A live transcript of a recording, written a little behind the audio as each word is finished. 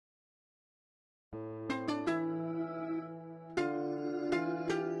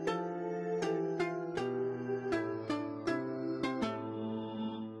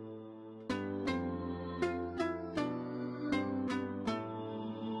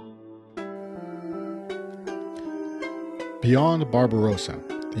Beyond Barbarossa,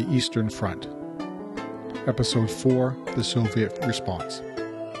 the Eastern Front. Episode 4, The Soviet Response.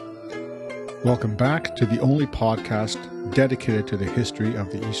 Welcome back to the only podcast dedicated to the history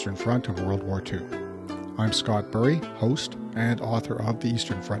of the Eastern Front of World War II. I'm Scott Burry, host and author of the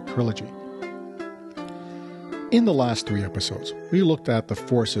Eastern Front Trilogy. In the last 3 episodes, we looked at the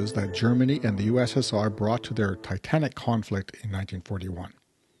forces that Germany and the USSR brought to their titanic conflict in 1941.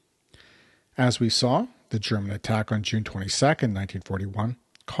 As we saw, the German attack on June 22, 1941,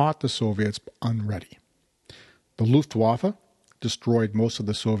 caught the Soviets unready. The Luftwaffe destroyed most of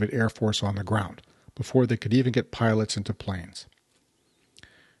the Soviet Air Force on the ground before they could even get pilots into planes.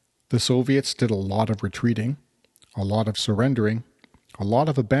 The Soviets did a lot of retreating, a lot of surrendering, a lot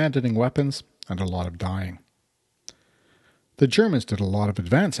of abandoning weapons, and a lot of dying. The Germans did a lot of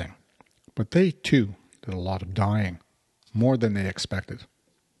advancing, but they too did a lot of dying, more than they expected.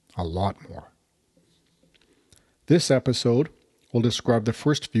 A lot more. This episode will describe the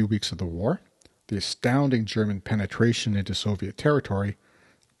first few weeks of the war, the astounding German penetration into Soviet territory,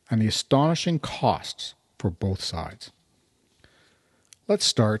 and the astonishing costs for both sides. Let's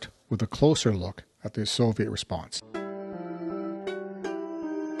start with a closer look at the Soviet response.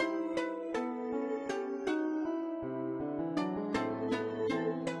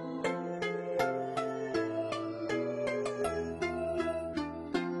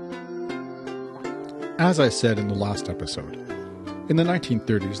 As I said in the last episode, in the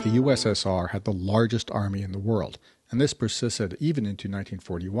 1930s, the USSR had the largest army in the world, and this persisted even into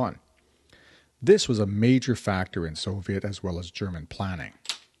 1941. This was a major factor in Soviet as well as German planning.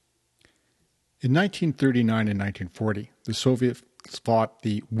 In 1939 and 1940, the Soviets fought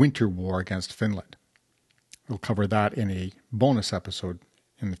the Winter War against Finland. We'll cover that in a bonus episode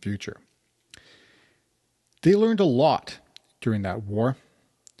in the future. They learned a lot during that war,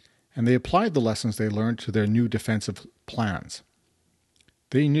 and they applied the lessons they learned to their new defensive plans.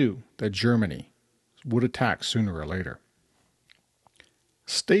 They knew that Germany would attack sooner or later.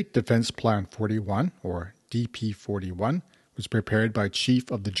 State Defense Plan 41, or DP-41, was prepared by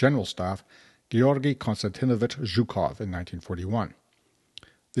Chief of the General Staff Georgy Konstantinovich Zhukov in 1941.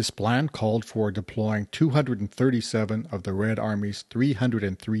 This plan called for deploying 237 of the Red Army's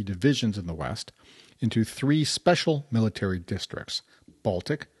 303 divisions in the West into 3 special military districts,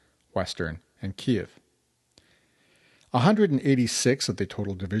 Baltic, Western, and Kiev. 186 of the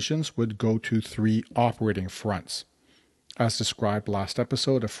total divisions would go to 3 operating fronts. As described last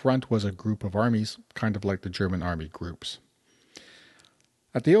episode, a front was a group of armies, kind of like the German army groups.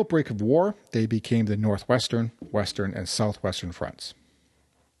 At the outbreak of war, they became the Northwestern, Western, and Southwestern fronts.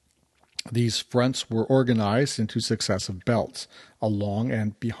 These fronts were organized into successive belts, along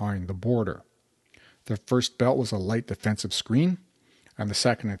and behind the border. The first belt was a light defensive screen, and the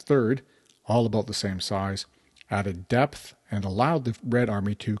second and third, all about the same size, added depth and allowed the Red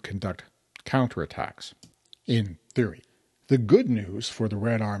Army to conduct counterattacks, in theory. The good news for the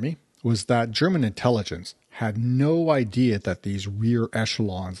Red Army was that German intelligence had no idea that these rear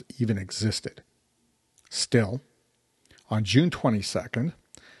echelons even existed. Still, on June 22nd,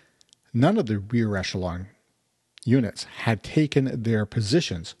 none of the rear echelon units had taken their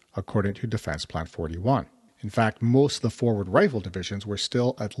positions according to Defense Plan 41. In fact, most of the forward rifle divisions were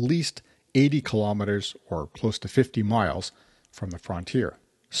still at least 80 kilometers or close to 50 miles from the frontier.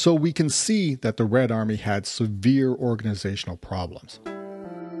 So we can see that the Red Army had severe organizational problems.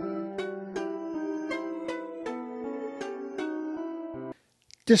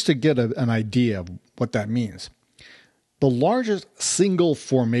 Just to get an idea of what that means, the largest single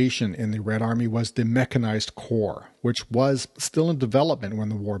formation in the Red Army was the Mechanized Corps, which was still in development when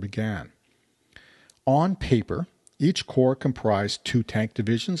the war began. On paper, each corps comprised 2 tank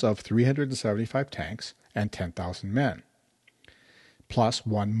divisions of 375 tanks and 10,000 men, plus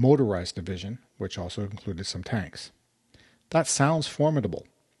 1 motorized division, which also included some tanks. That sounds formidable,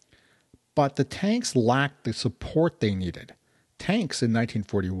 but the tanks lacked the support they needed. Tanks in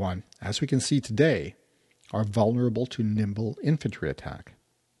 1941, as we can see today, are vulnerable to nimble infantry attack.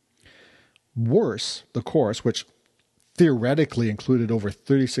 Worse, the corps, which theoretically included over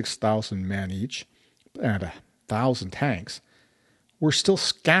 36,000 men each, and 1,000 tanks, were still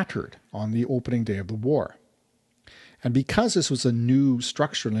scattered on the opening day of the war. And because this was a new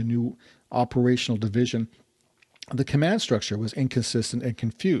structure and a new operational division, the command structure was inconsistent and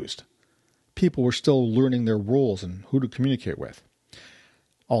confused. People were still learning their roles and who to communicate with.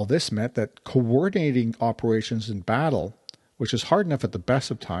 All this meant that coordinating operations in battle, which is hard enough at the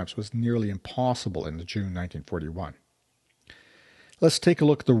best of times, was nearly impossible in June 1941. Let's take a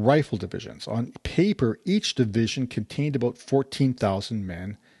look at the rifle divisions. On paper, each division contained about 14,000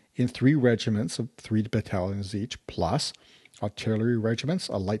 men in 3 regiments of 3 battalions each, plus artillery regiments,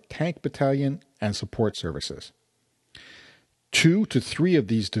 a light tank battalion, and support services. 2 to 3 of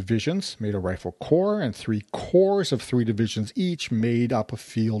these divisions made a rifle corps, and 3 corps of 3 divisions each made up a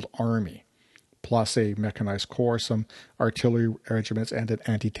field army, plus a mechanized corps, some artillery regiments, and an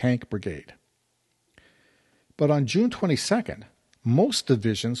anti-tank brigade. But on June 22nd, most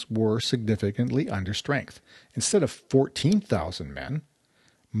divisions were significantly under strength. Instead of 14,000 men,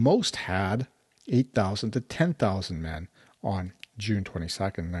 most had 8,000 to 10,000 men on June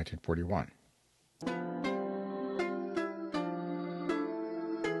 22nd, 1941.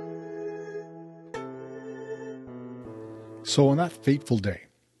 So on that fateful day,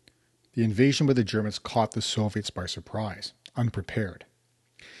 the invasion by the Germans caught the Soviets by surprise, unprepared.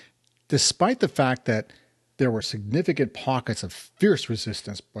 Despite the fact that there were significant pockets of fierce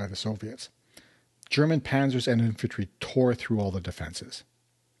resistance by the Soviets, German panzers and infantry tore through all the defenses.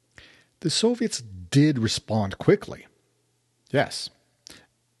 The Soviets did respond quickly. Yes.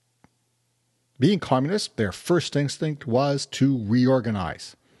 Being communists, their first instinct was to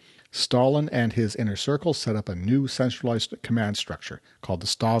reorganize. Stalin and his inner circle set up a new centralized command structure called the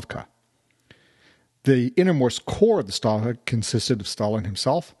Stavka. The innermost core of the Stavka consisted of Stalin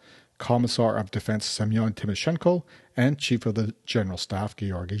himself, Commissar of Defense Semyon Timoshenko, and Chief of the General Staff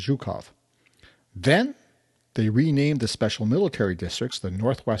Georgy Zhukov. Then they renamed the special military districts the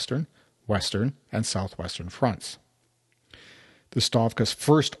Northwestern, Western, and Southwestern Fronts. The Stavka's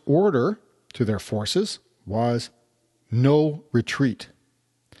first order to their forces was no retreat.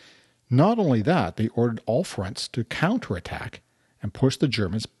 Not only that, they ordered all fronts to counterattack and push the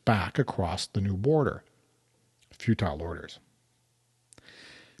Germans back across the new border. Futile orders.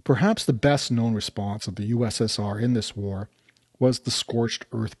 Perhaps the best known response of the USSR in this war was the scorched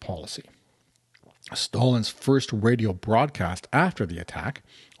earth policy. Stalin's first radio broadcast after the attack,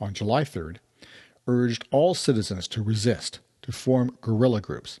 on July 3rd, urged all citizens to resist, to form guerrilla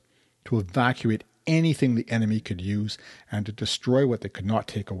groups, to evacuate anything the enemy could use, and to destroy what they could not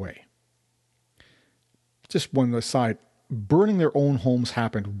take away. Just one aside, burning their own homes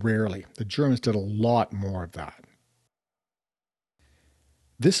happened rarely. The Germans did a lot more of that.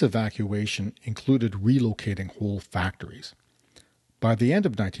 This evacuation included relocating whole factories. By the end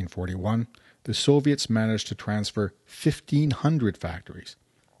of 1941, the Soviets managed to transfer 1,500 factories,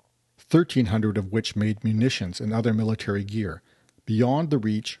 1,300 of which made munitions and other military gear beyond the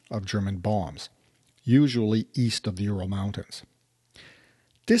reach of German bombs, usually east of the Ural Mountains.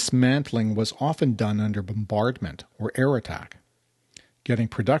 Dismantling was often done under bombardment or air attack. Getting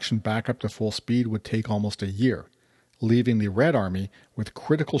production back up to full speed would take almost a year, leaving the Red Army with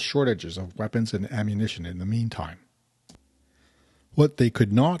critical shortages of weapons and ammunition in the meantime. What they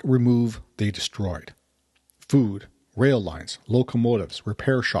could not remove, they destroyed. Food, rail lines, locomotives,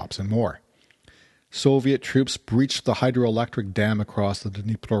 repair shops, and more. Soviet troops breached the hydroelectric dam across the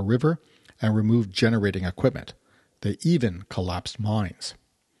Dnipro River and removed generating equipment. They even collapsed mines.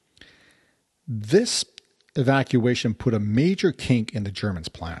 This evacuation put a major kink in the Germans'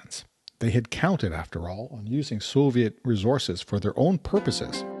 plans. They had counted, after all, on using Soviet resources for their own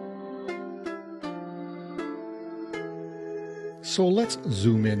purposes. So let's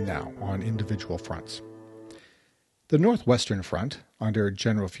zoom in now on individual fronts. The Northwestern Front, under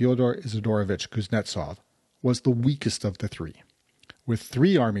General Fyodor Izidorovich Kuznetsov, was the weakest of the three, with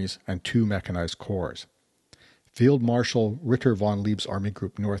 3 armies and 2 mechanized corps. Field Marshal Ritter von Lieb's Army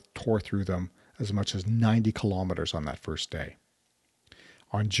Group North tore through them as much as 90 kilometers on that first day.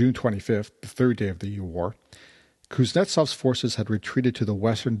 On June 25th, the 3rd day of the war, Kuznetsov's forces had retreated to the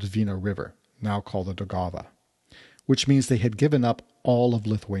western Dvina River, now called the Daugava, which means they had given up all of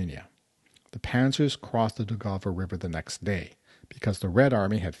Lithuania. The panzers crossed the Daugava River the next day because the Red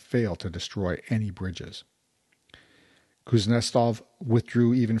Army had failed to destroy any bridges. Kuznetsov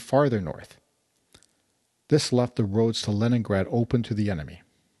withdrew even farther north. This left the roads to Leningrad open to the enemy.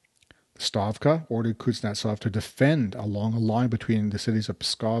 The Stavka ordered Kuznetsov to defend along a line between the cities of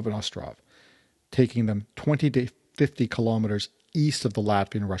Pskov and Ostrov, taking them 20 to 50 kilometers east of the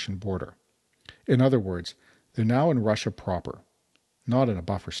Latvian-Russian border. In other words, they're now in Russia proper, not in a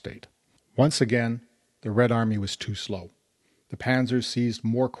buffer state. Once again, the Red Army was too slow. The panzers seized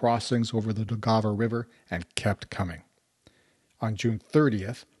more crossings over the Daugava River and kept coming. On June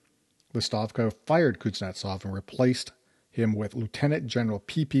 30th, the Stavka fired Kuznetsov and replaced him with Lieutenant General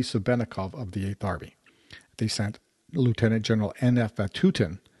P.P. Subennikov of the 8th Army. They sent Lieutenant General N.F.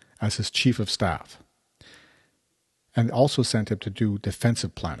 Vatutin as his chief of staff, and also sent him to do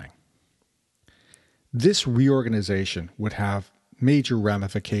defensive planning. This reorganization would have major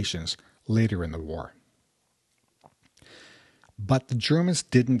ramifications later in the war. But the Germans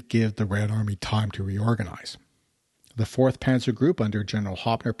didn't give the Red Army time to reorganize. The 4th Panzer Group under General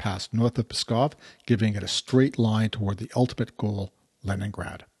Hoppner passed north of Pskov, giving it a straight line toward the ultimate goal,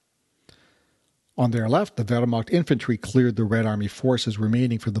 Leningrad. On their left, the Wehrmacht infantry cleared the Red Army forces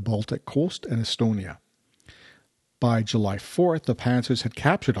remaining for the Baltic coast and Estonia. By July 4th, the panzers had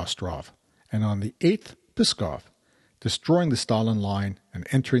captured Ostrov, and on the 8th, Pskov, destroying the Stalin line and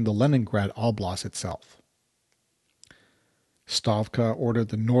entering the Leningrad Oblast itself. Stavka ordered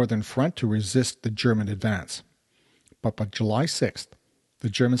the Northern Front to resist the German advance. But by July 6th, the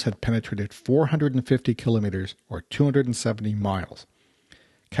Germans had penetrated 450 kilometers or 270 miles,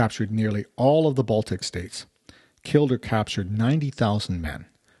 captured nearly all of the Baltic states, killed or captured 90,000 men,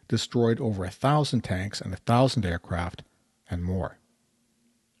 destroyed over 1,000 tanks and 1,000 aircraft, and more.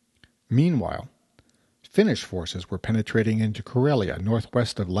 Meanwhile, Finnish forces were penetrating into Karelia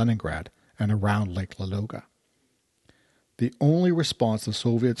northwest of Leningrad and around Lake Ladoga. The only response the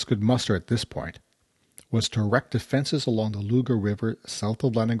Soviets could muster at this point was to erect defenses along the Luga River south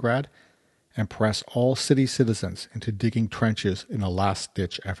of Leningrad and press all city citizens into digging trenches in a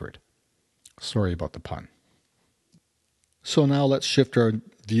last-ditch effort. Sorry about the pun. So now let's shift our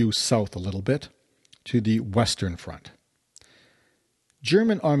view south a little bit to the Western Front.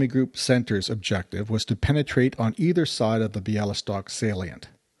 German Army Group Center's objective was to penetrate on either side of the Bialystok salient.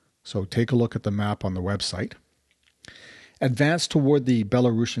 So take a look at the map on the website. Advance toward the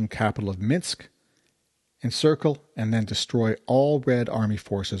Belarusian capital of Minsk, encircle and then destroy all Red Army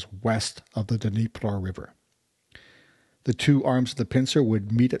forces west of the Dnipro River. The two arms of the pincer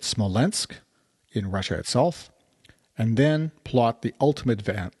would meet at Smolensk, in Russia itself, and then plot the ultimate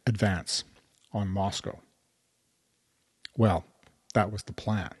advance on Moscow. Well, that was the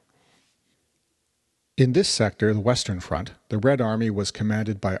plan. In this sector, the Western Front, the Red Army was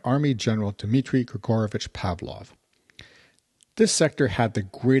commanded by Army General Dmitry Grigorovich Pavlov. This sector had the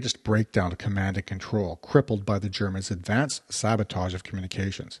greatest breakdown of command and control, crippled by the Germans' advanced sabotage of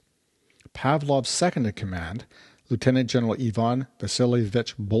communications. Pavlov's second-in-command, Lieutenant General Ivan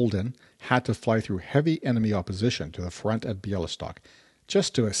Vasilievich Boldin, had to fly through heavy enemy opposition to the front at Bialystok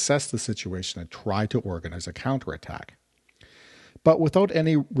just to assess the situation and try to organize a counterattack. But without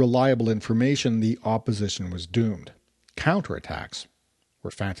any reliable information, the opposition was doomed. Counterattacks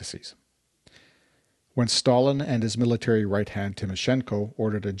were fantasies. When Stalin and his military right-hand Timoshenko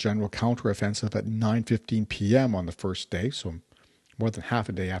ordered a general counteroffensive at 9:15 p.m. on the first day, so more than half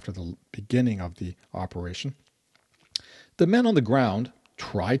a day after the beginning of the operation, the men on the ground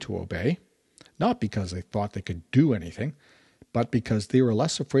tried to obey, not because they thought they could do anything, but because they were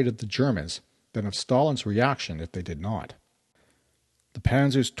less afraid of the Germans than of Stalin's reaction if they did not. The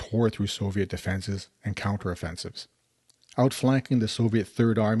panzers tore through Soviet defenses and counteroffensives, outflanking the Soviet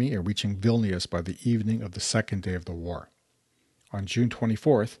Third Army and reaching Vilnius by the evening of the second day of the war. On June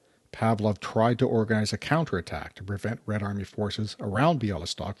 24th, Pavlov tried to organize a counterattack to prevent Red Army forces around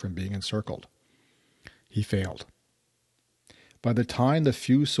Bialystok from being encircled. He failed. By the time the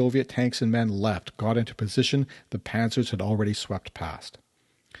few Soviet tanks and men left got into position, the panzers had already swept past.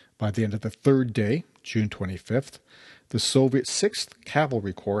 By the end of the third day, June 25th, the Soviet 6th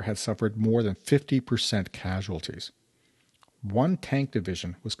Cavalry Corps had suffered more than 50% casualties. One tank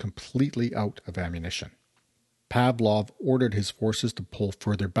division was completely out of ammunition. Pavlov ordered his forces to pull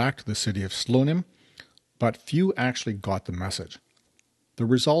further back to the city of Slonim, but few actually got the message. The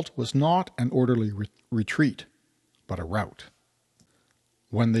result was not an orderly retreat, but a rout.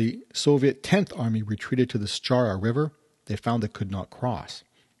 When the Soviet 10th Army retreated to the Schara River, they found they could not cross.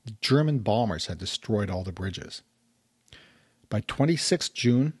 The German bombers had destroyed all the bridges. By 26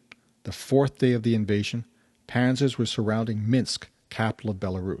 June, the fourth day of the invasion, panzers were surrounding Minsk, capital of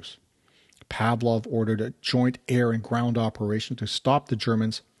Belarus. Pavlov ordered a joint air and ground operation to stop the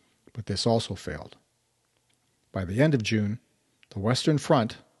Germans, but this also failed. By the end of June, the Western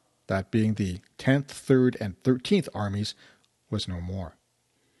Front, that being the 10th, 3rd, and 13th Armies, was no more.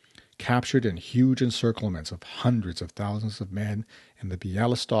 Captured in huge encirclements of hundreds of thousands of men in the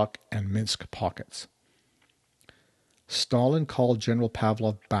Bialystok and Minsk pockets. Stalin called General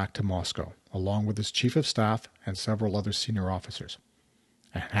Pavlov back to Moscow, along with his chief of staff and several other senior officers,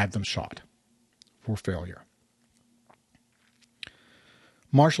 and had them shot for failure.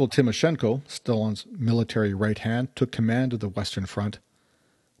 Marshal Timoshenko, Stalin's military right hand, took command of the Western Front,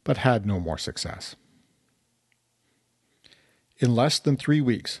 but had no more success. In less than 3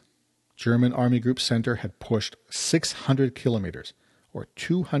 weeks, German Army Group Center had pushed 600 kilometers, or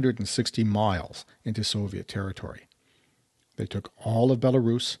 260 miles, into Soviet territory. They took all of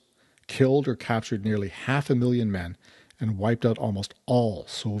Belarus, killed or captured nearly 500,000 men, and wiped out almost all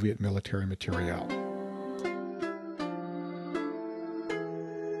Soviet military materiel.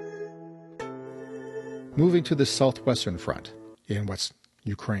 Moving to the southwestern front, in what's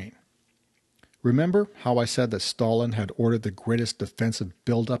Ukraine. Remember how I said that Stalin had ordered the greatest defensive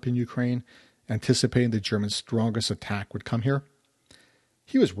buildup in Ukraine, anticipating the Germans' strongest attack would come here?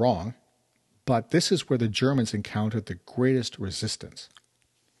 He was wrong, but this is where the Germans encountered the greatest resistance.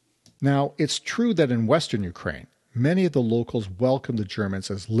 Now, it's true that in western Ukraine, many of the locals welcomed the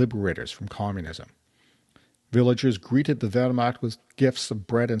Germans as liberators from communism. Villagers greeted the Wehrmacht with gifts of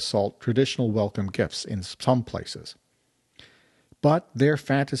bread and salt, traditional welcome gifts in some places. But their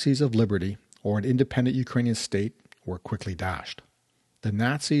fantasies of liberty or an independent Ukrainian state were quickly dashed. The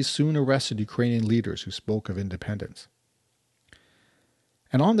Nazis soon arrested Ukrainian leaders who spoke of independence.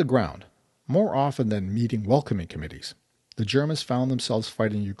 And on the ground, more often than meeting welcoming committees, the Germans found themselves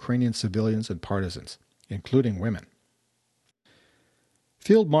fighting Ukrainian civilians and partisans, including women.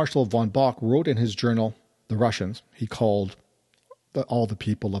 Field Marshal von Bock wrote in his journal, The Russians, he called all the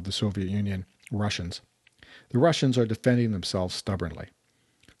people of the Soviet Union Russians. The Russians are defending themselves stubbornly.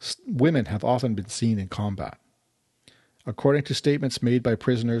 Women have often been seen in combat. According to statements made by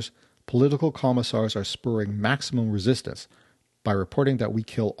prisoners, political commissars are spurring maximum resistance by reporting that we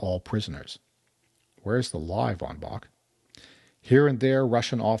kill all prisoners. Where's the lie, von Bock? Here and there,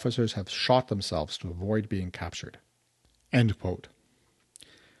 Russian officers have shot themselves to avoid being captured. End quote.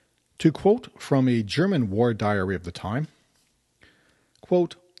 To quote from a German war diary of the time,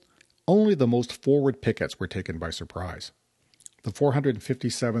 quote, only the most forward pickets were taken by surprise. The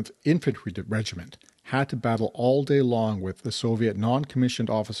 457th Infantry Regiment had to battle all day long with the Soviet non-commissioned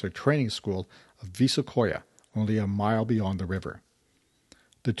officer training school of Vysokoye, only a mile beyond the river.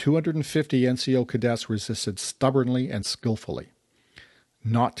 The 250 NCO cadets resisted stubbornly and skillfully.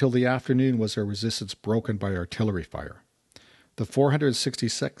 Not till the afternoon was their resistance broken by artillery fire. The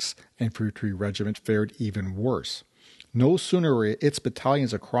 466th Infantry Regiment fared even worse. No sooner were its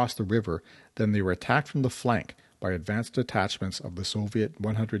battalions across the river than they were attacked from the flank by advanced detachments of the Soviet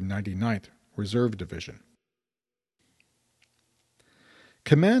 199th Reserve Division.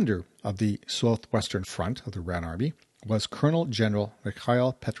 Commander of the southwestern front of the Red Army was Colonel General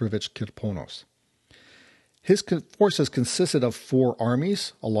Mikhail Petrovich Kirponos. His forces consisted of 4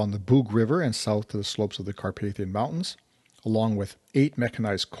 armies along the Bug River and south to the slopes of the Carpathian Mountains, along with 8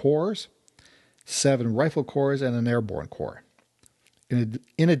 mechanized corps, 7 rifle corps, and an airborne corps.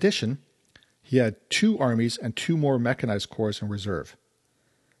 In addition, he had 2 armies and 2 more mechanized corps in reserve.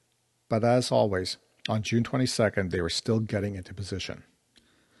 But as always, on June 22nd, they were still getting into position.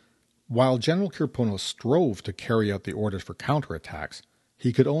 While General Kirponos strove to carry out the orders for counterattacks,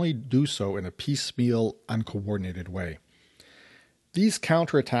 he could only do so in a piecemeal, uncoordinated way. These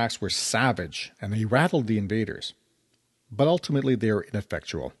counterattacks were savage, and they rattled the invaders. But ultimately they were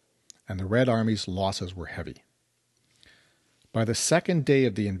ineffectual, and the Red Army's losses were heavy. By the second day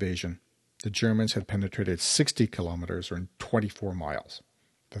of the invasion, the Germans had penetrated 60 kilometers or 24 miles.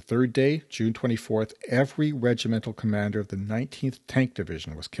 The third day, June 24th, every regimental commander of the 19th Tank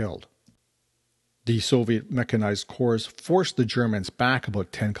Division was killed. The Soviet mechanized corps forced the Germans back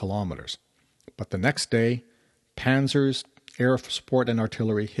about 10 kilometers. But the next day, panzers, air support, and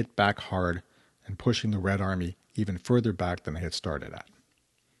artillery hit back hard and pushing the Red Army even further back than they had started at.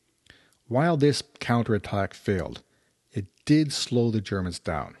 While this counterattack failed, it did slow the Germans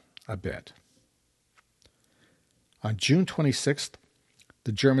down a bit. On June 26th,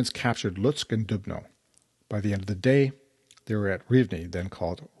 the Germans captured Lutsk and Dubno. By the end of the day, they were at Rivne, then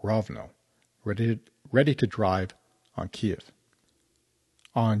called Rovno, ready to drive on Kiev.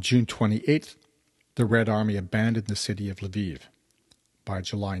 On June 28th, the Red Army abandoned the city of Lviv. By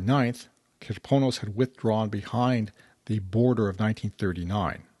July 9th, Kirponos had withdrawn behind the border of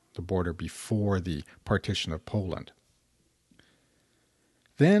 1939, the border before the partition of Poland.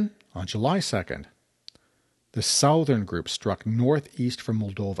 Then, on July 2nd, the southern group struck northeast from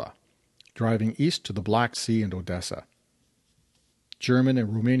Moldova, driving east to the Black Sea and Odessa. German and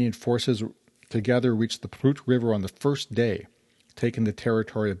Romanian forces together reached the Prut River on the first day, taking the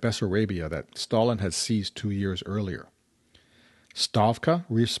territory of Bessarabia that Stalin had seized 2 years earlier. Stavka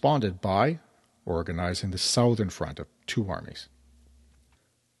responded by organizing the southern front of 2 armies.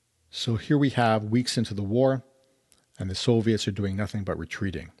 So here we have weeks into the war, and the Soviets are doing nothing but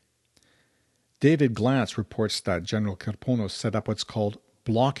retreating. David Glantz reports that General Kirponos set up what's called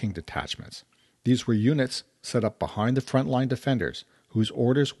blocking detachments. These were units set up behind the frontline defenders whose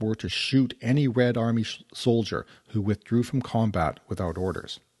orders were to shoot any Red Army soldier who withdrew from combat without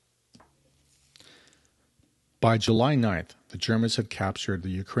orders. By July 9th, the Germans had captured the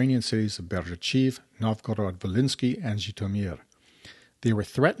Ukrainian cities of Berdichev, Novgorod-Volhynsky, and Zhytomyr. They were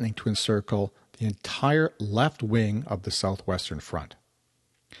threatening to encircle the entire left wing of the southwestern front.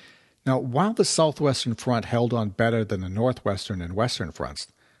 Now, while the Southwestern Front held on better than the Northwestern and Western fronts,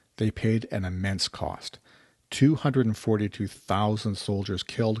 they paid an immense cost. 242,000 soldiers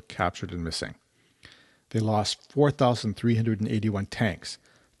killed, captured, and missing. They lost 4,381 tanks,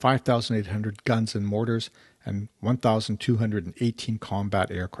 5,800 guns and mortars, and 1,218 combat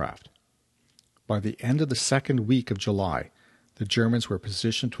aircraft. By the end of the second week of July, the Germans were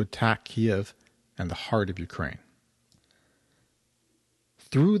positioned to attack Kiev and the heart of Ukraine.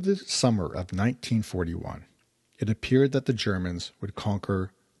 Through the summer of 1941, it appeared that the Germans would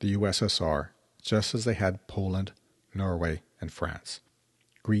conquer the USSR just as they had Poland, Norway, and France,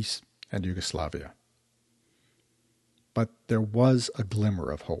 Greece, and Yugoslavia. But there was a glimmer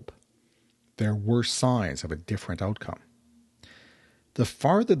of hope. There were signs of a different outcome. The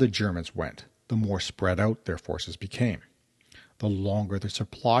farther the Germans went, the more spread out their forces became. The longer their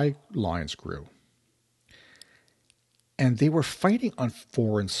supply lines grew. And they were fighting on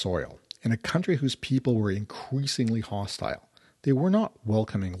foreign soil, in a country whose people were increasingly hostile. They were not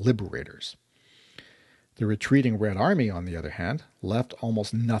welcoming liberators. The retreating Red Army, on the other hand, left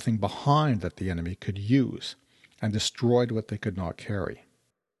almost nothing behind that the enemy could use, and destroyed what they could not carry.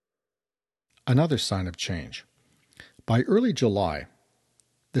 Another sign of change. By early July,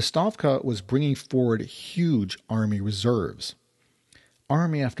 the Stavka was bringing forward huge army reserves.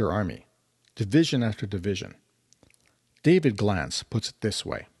 Army after army, division after division. David Glantz puts it this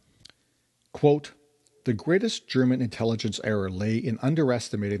way, quote, "The greatest German intelligence error lay in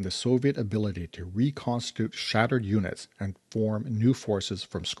underestimating the Soviet ability to reconstitute shattered units and form new forces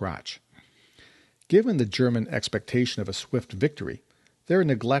from scratch. Given the German expectation of a swift victory, their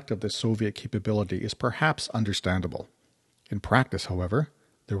neglect of the Soviet capability is perhaps understandable. In practice, however,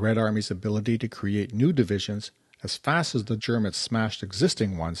 the Red Army's ability to create new divisions as fast as the Germans smashed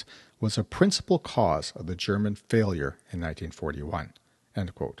existing ones was a principal cause of the German failure in 1941.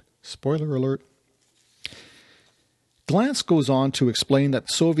 End quote. Spoiler alert. Glantz goes on to explain that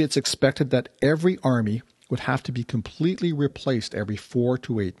the Soviets expected that every army would have to be completely replaced every 4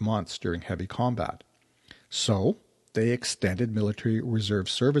 to 8 months during heavy combat. So, they extended military reserve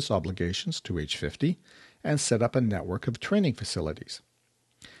service obligations to age 50 and set up a network of training facilities.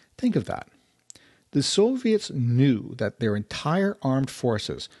 Think of that. The Soviets knew that their entire armed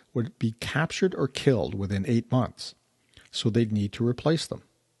forces would be captured or killed within 8 months, so they'd need to replace them.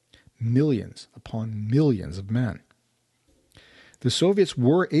 Millions upon millions of men. The Soviets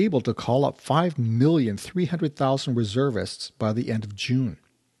were able to call up 5,300,000 reservists by the end of June,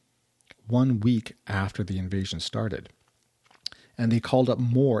 1 week after the invasion started. And they called up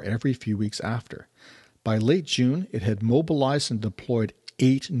more every few weeks after. By late June, it had mobilized and deployed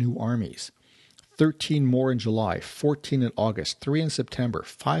 8 new armies. 13 more in July, 14 in August, 3 in September,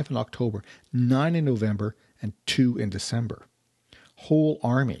 5 in October, 9 in November, and 2 in December. Whole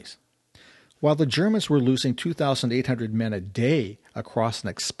armies. While the Germans were losing 2,800 men a day across an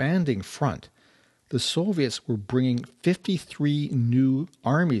expanding front, the Soviets were bringing 53 new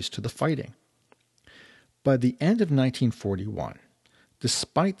armies to the fighting. By the end of 1941,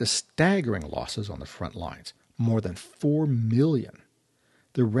 despite the staggering losses on the front lines, more than 4 million,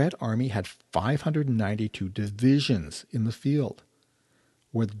 the Red Army had 592 divisions in the field,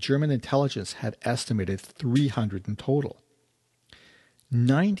 where the German intelligence had estimated 300 in total.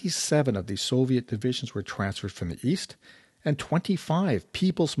 97 of these Soviet divisions were transferred from the east, and 25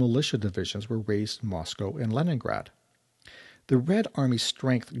 People's Militia divisions were raised in Moscow and Leningrad. The Red Army's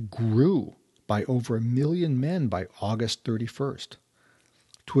strength grew by over 1 million men by August 31st,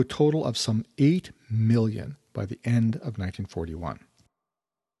 to a total of some 8 million by the end of 1941.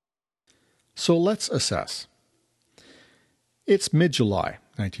 So let's assess. It's mid-July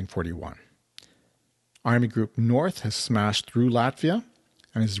 1941. Army Group North has smashed through Latvia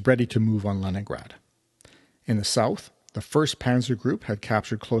and is ready to move on Leningrad. In the south, the 1st Panzer Group had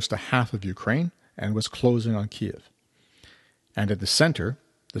captured close to half of Ukraine and was closing on Kiev. And in the center,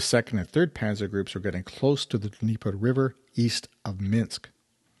 the 2nd and 3rd Panzer Groups were getting close to the Dnieper River east of Minsk.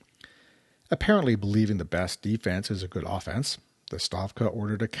 Apparently believing the best defense is a good offense, the Stavka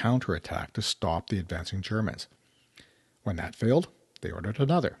ordered a counterattack to stop the advancing Germans. When that failed, they ordered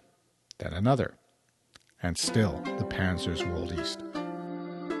another, then another, and still the panzers rolled east.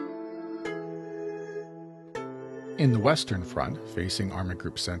 In the Western Front, facing Army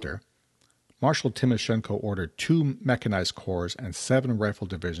Group Center, Marshal Timoshenko ordered 2 mechanized corps and 7 rifle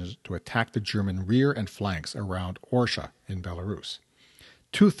divisions to attack the German rear and flanks around Orsha in Belarus,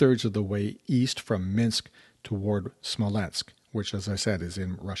 2/3 of the way east from Minsk toward Smolensk, which, as I said, is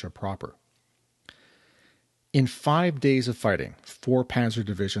in Russia proper. In 5 days of fighting, 4 panzer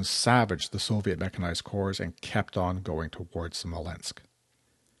divisions savaged the Soviet mechanized corps and kept on going towards Smolensk.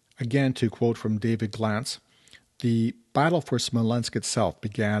 Again, to quote from David Glantz, the battle for Smolensk itself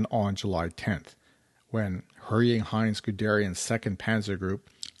began on July 10th, when hurrying Heinz Guderian's 2nd Panzer Group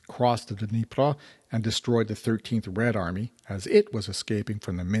crossed the Dnieper and destroyed the 13th Red Army as it was escaping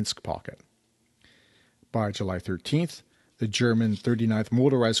from the Minsk pocket. By July 13th, the German 39th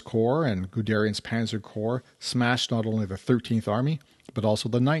Motorized Corps and Guderian's Panzer Corps smashed not only the 13th Army, but also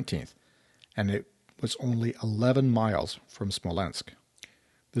the 19th, and it was only 11 miles from Smolensk.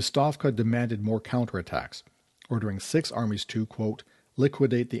 The Stavka demanded more counterattacks, ordering 6 armies to, quote,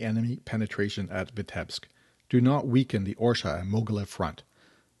 liquidate the enemy penetration at Vitebsk, do not weaken the Orsha and Mogilev front,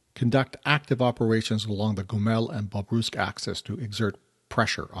 conduct active operations along the Gomel and Bobruisk axis to exert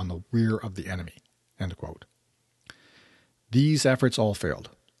pressure on the rear of the enemy, end quote. These efforts all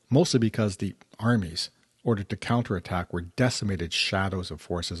failed, mostly because the armies ordered to counterattack were decimated shadows of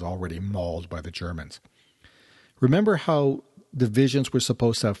forces already mauled by the Germans. Remember how divisions were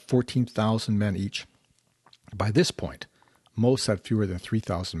supposed to have 14,000 men each? By this point, most had fewer than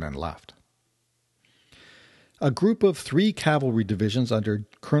 3,000 men left. A group of 3 cavalry divisions under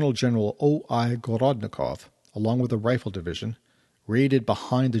Colonel General O.I. Gorodnikov, along with a rifle division, raided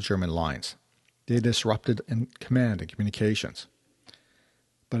behind the German lines. They disrupted command and communications.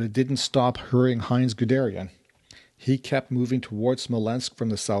 But it didn't stop hurrying Heinz Guderian. He kept moving towards Smolensk from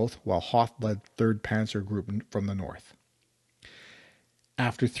the south, while Hoth led 3rd Panzer Group from the north.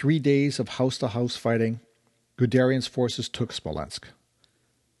 After 3 days of house-to-house fighting, Guderian's forces took Smolensk.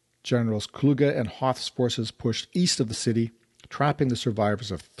 Generals Kluge and Hoth's forces pushed east of the city, trapping the survivors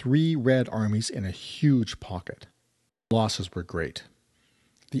of 3 Red armies in a huge pocket. Losses were great.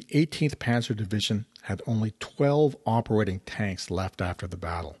 The 18th Panzer Division had only 12 operating tanks left after the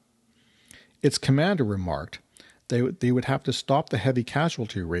battle. Its commander remarked they would have to stop the heavy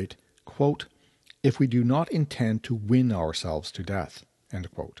casualty rate, quote, if we do not intend to win ourselves to death, end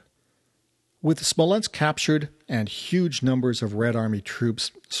quote. With Smolensk captured and huge numbers of Red Army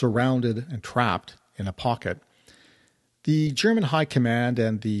troops surrounded and trapped in a pocket, the German High Command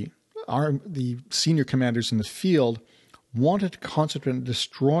and the senior commanders in the field wanted to concentrate on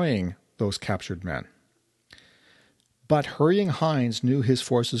destroying those captured men. But hurrying Heinz knew his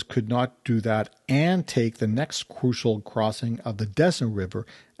forces could not do that and take the next crucial crossing of the Desna River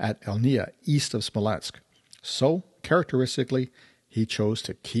at Elnia, east of Smolensk. So, characteristically, he chose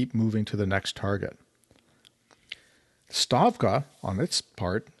to keep moving to the next target. Stavka, on its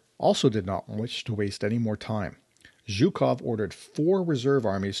part, also did not wish to waste any more time. Zhukov ordered 4 reserve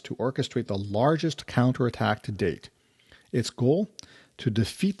armies to orchestrate the largest counterattack to date. Its goal? To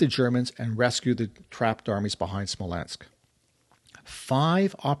defeat the Germans and rescue the trapped armies behind Smolensk.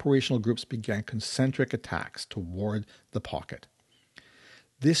 5 operational groups began concentric attacks toward the pocket.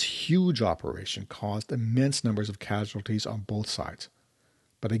 This huge operation caused immense numbers of casualties on both sides.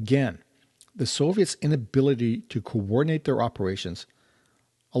 But again, the Soviets' inability to coordinate their operations,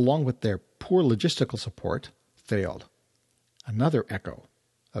 along with their poor logistical support, failed. Another echo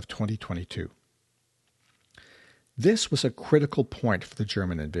of 2022. This was a critical point for the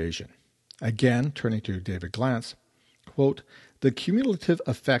German invasion. Again, turning to David Glantz, quote, the cumulative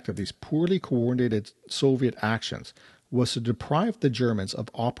effect of these poorly coordinated Soviet actions was to deprive the Germans of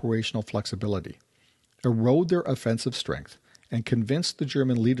operational flexibility, erode their offensive strength, and convince the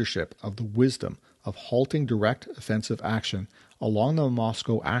German leadership of the wisdom of halting direct offensive action along the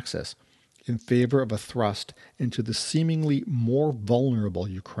Moscow axis in favor of a thrust into the seemingly more vulnerable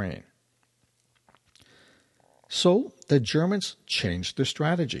Ukraine. So the Germans changed their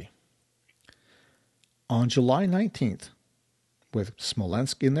strategy. On July 19th, with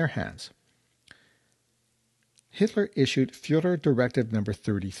Smolensk in their hands, Hitler issued Führer Directive No.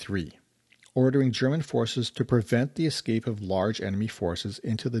 33, ordering German forces to prevent the escape of large enemy forces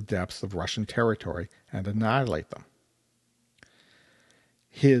into the depths of Russian territory and annihilate them.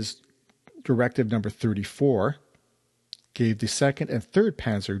 His Directive No. 34 gave the 2nd and 3rd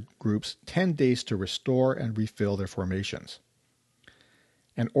Panzer Groups 10 days to restore and refill their formations,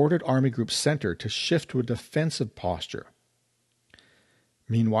 and ordered Army Group Center to shift to a defensive posture.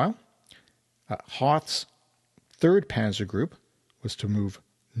 Meanwhile, Hoth's 3rd Panzer Group was to move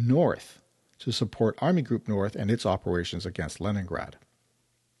north to support Army Group North and its operations against Leningrad.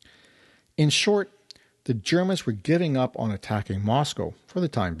 In short, the Germans were giving up on attacking Moscow for the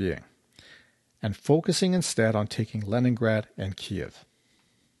time being, and focusing instead on taking Leningrad and Kiev.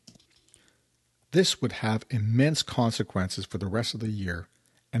 This would have immense consequences for the rest of the year,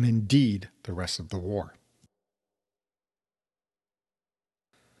 and indeed the rest of the war.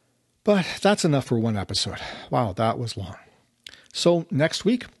 But that's enough for one episode. Wow, that was long. So next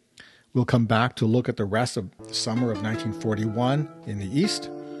week, we'll come back to look at the rest of the summer of 1941 in the East,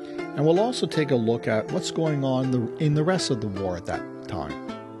 And we'll also take a look at what's going on in the rest of the war at that time.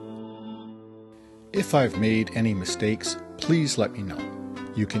 If I've made any mistakes, please let me know.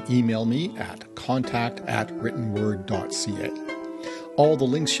 You can email me at contact@writtenword.ca. All the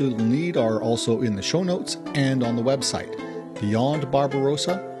links you'll need are also in the show notes and on the website,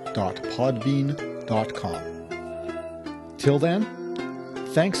 beyondbarbarossa.podbean.com. Till then,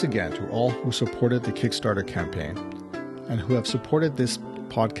 thanks again to all who supported the Kickstarter campaign and who have supported this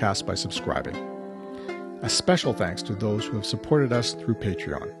podcast by subscribing. A special thanks to those who have supported us through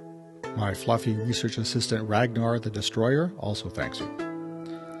Patreon. My fluffy research assistant Ragnar the Destroyer also thanks you.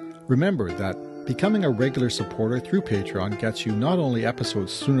 Remember that becoming a regular supporter through Patreon gets you not only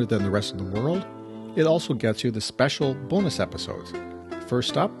episodes sooner than the rest of the world, it also gets you the special bonus episodes.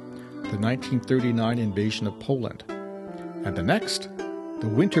 First up, the 1939 invasion of Poland. And the next, the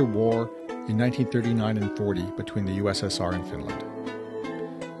Winter War in 1939 and 40 between the USSR and Finland.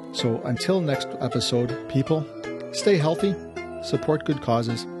 So until next episode, people, stay healthy, support good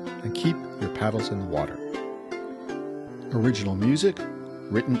causes, and keep your paddles in the water. Original music,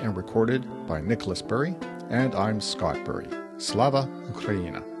 written and recorded by Nicholas Burry, and I'm Scott Burry. Slava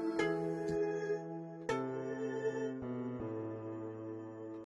Ukraina!